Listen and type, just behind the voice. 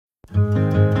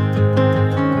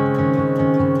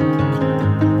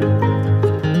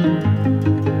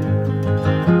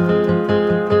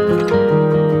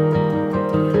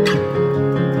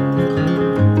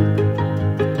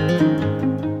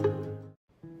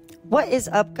What is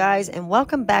up, guys, and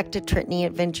welcome back to Trinity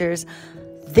Adventures.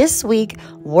 This week,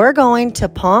 we're going to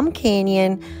Palm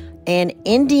Canyon and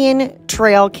Indian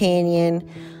Trail Canyon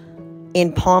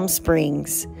in Palm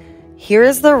Springs. Here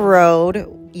is the road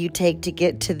you take to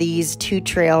get to these two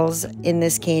trails in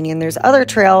this canyon. There's other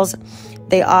trails.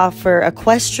 They offer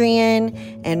equestrian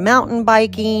and mountain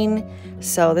biking,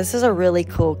 so this is a really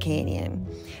cool canyon.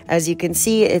 As you can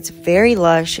see, it's very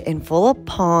lush and full of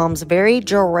palms, very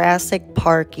Jurassic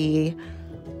Parky.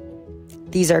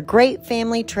 These are great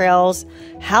family trails.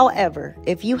 However,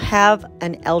 if you have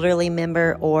an elderly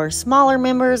member or smaller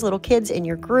members, little kids in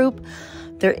your group,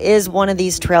 there is one of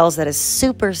these trails that is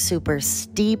super, super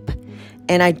steep,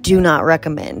 and I do not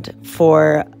recommend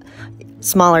for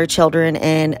smaller children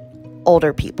and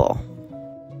older people.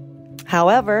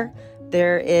 However,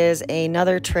 there is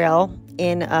another trail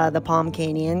in the Palm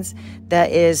Canyons that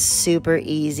is super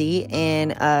easy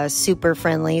and super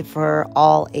friendly for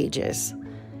all ages.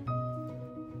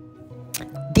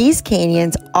 These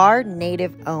canyons are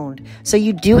native owned, so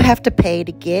you do have to pay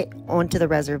to get onto the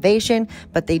reservation,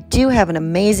 but they do have an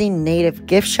amazing native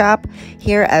gift shop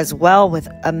here as well with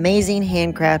amazing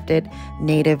handcrafted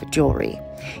native jewelry.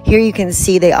 Here you can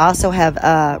see they also have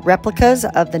replicas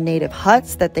of the native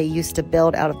huts that they used to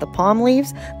build out of the palm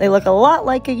leaves. They look a lot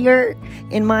like a yurt,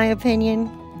 in my opinion.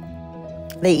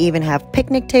 They even have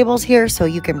picnic tables here, so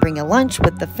you can bring a lunch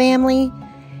with the family.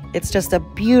 It's just a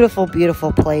beautiful,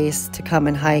 beautiful place to come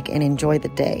and hike and enjoy the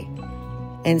day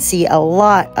and see a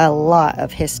lot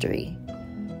of history.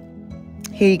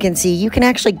 Here you can see you can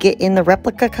actually get in the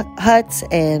replica huts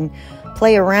and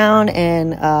play around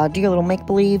and do your little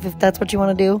make-believe if that's what you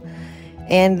want to do.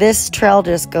 And this trail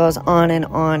just goes on and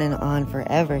on and on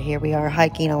forever. Here we are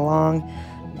hiking along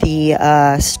the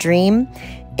stream,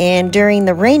 and during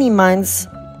the rainy months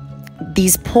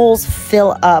these pools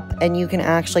fill up and you can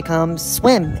actually come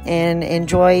swim and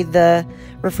enjoy the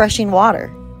refreshing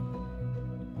water.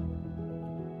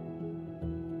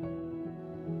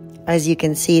 As you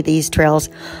can see, these trails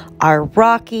are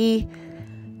rocky,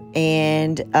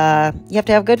 and you have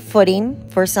to have good footing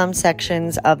for some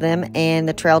sections of them, and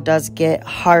the trail does get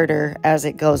harder as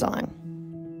it goes on.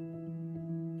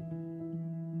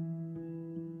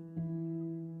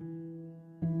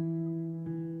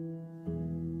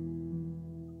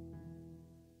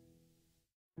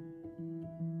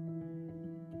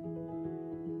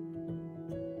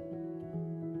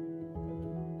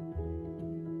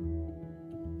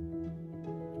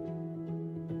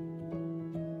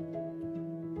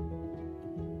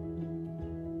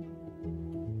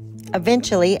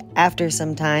 Eventually, after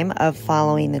some time of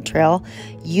following the trail,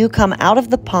 you come out of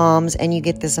the palms and you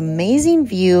get this amazing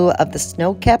view of the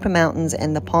snow-capped mountains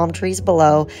and the palm trees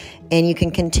below, and you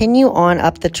can continue on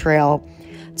up the trail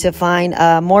to find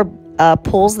more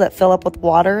pools that fill up with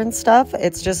water and stuff.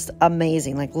 It's just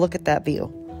amazing. Like, look at that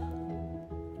view.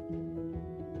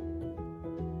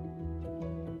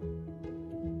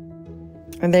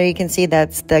 And there you can see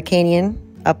that's the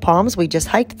canyon of palms we just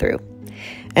hiked through.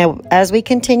 And as we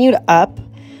continued up,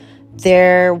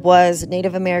 there was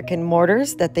Native American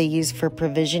mortars that they used for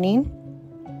provisioning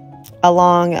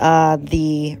along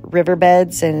the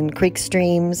riverbeds and creek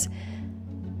streams.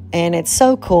 And it's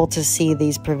so cool to see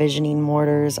these provisioning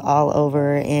mortars all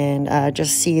over and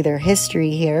just see their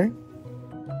history here.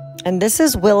 And this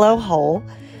is Willow Hole.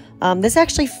 This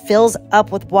actually fills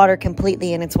up with water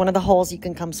completely, and it's one of the holes you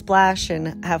can come splash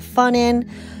and have fun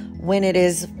in when it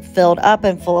is filled up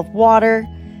and full of water.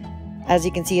 As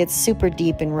you can see, it's super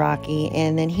deep and rocky.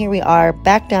 And then here we are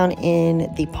back down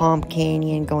in the Palm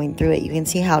Canyon going through it. You can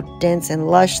see how dense and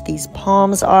lush these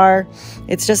palms are.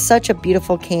 It's just such a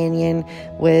beautiful canyon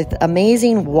with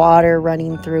amazing water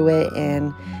running through it,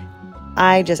 and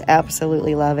I just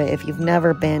absolutely love it. If you've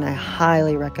never been, I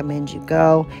highly recommend you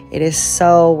go. It is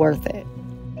so worth it.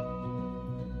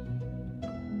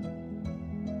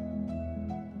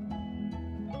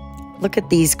 Look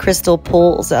at these crystal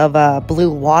pools of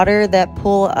blue water that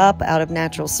pull up out of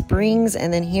natural springs.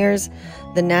 And then here's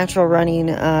the natural running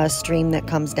stream that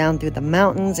comes down through the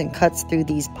mountains and cuts through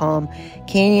these palm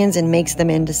canyons and makes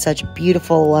them into such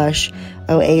beautiful, lush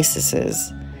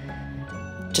oases.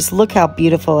 Just look how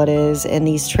beautiful it is. And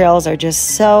these trails are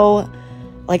just so,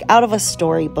 like, out of a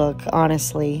storybook,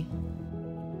 honestly.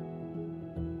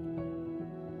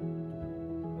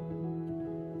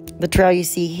 The trail you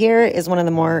see here is one of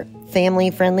the more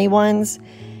family-friendly ones.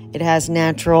 It has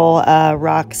natural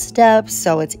rock steps,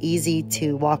 so it's easy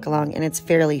to walk along, and it's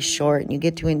fairly short, and you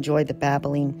get to enjoy the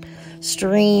babbling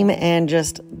stream and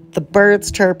just the birds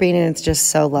chirping, and it's just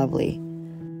so lovely.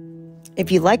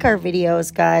 If you like our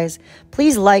videos, guys,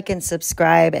 please like and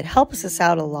subscribe. It helps us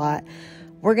out a lot.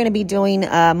 We're going to be doing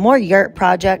more yurt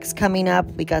projects coming up.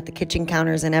 We got the kitchen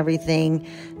counters and everything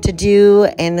to do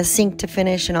and the sink to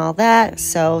finish and all that.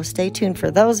 So stay tuned for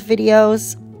those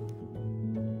videos.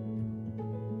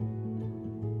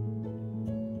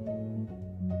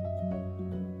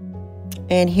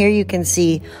 And here you can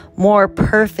see more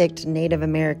perfect Native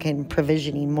American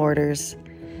provisioning mortars.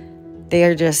 They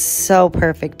are just so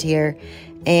perfect here.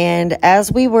 And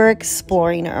as we were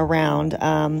exploring around,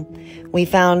 we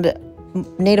found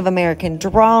Native American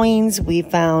drawings. We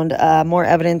found more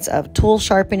evidence of tool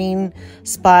sharpening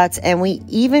spots. And we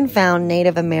even found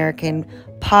Native American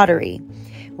pottery.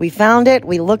 We found it,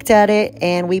 we looked at it,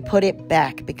 and we put it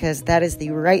back because that is the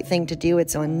right thing to do.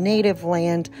 It's on Native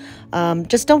land.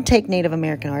 Just don't take Native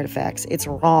American artifacts. It's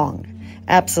wrong.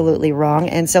 Absolutely wrong.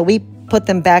 And so we put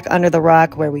them back under the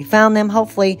rock where we found them.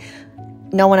 Hopefully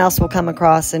no one else will come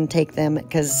across and take them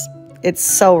because it's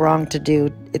so wrong to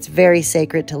do. It's very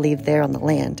sacred to leave there on the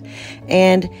land.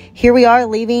 And here we are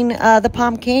leaving the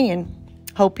Palm Canyon.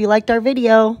 Hope you liked our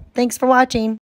video. Thanks for watching.